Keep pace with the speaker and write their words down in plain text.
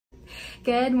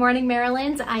Good morning,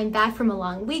 Maryland. I'm back from a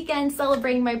long weekend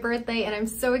celebrating my birthday, and I'm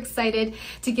so excited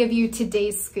to give you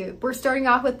today's scoop. We're starting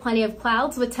off with plenty of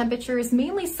clouds with temperatures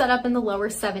mainly set up in the lower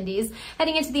 70s.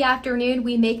 Heading into the afternoon,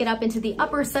 we make it up into the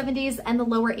upper 70s and the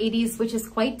lower 80s, which is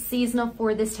quite seasonal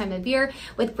for this time of year,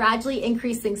 with gradually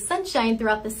increasing sunshine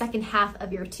throughout the second half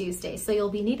of your Tuesday. So you'll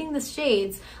be needing the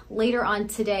shades later on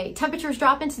today. Temperatures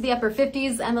drop into the upper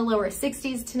 50s and the lower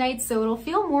 60s tonight, so it'll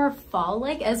feel more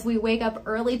fall-like as we wake up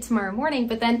early tomorrow morning.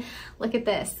 But then look at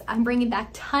this. I'm bringing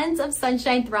back tons of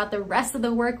sunshine throughout the rest of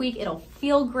the work week. It'll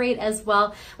feel great as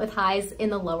well with highs in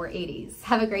the lower 80s.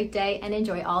 Have a great day and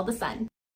enjoy all the sun.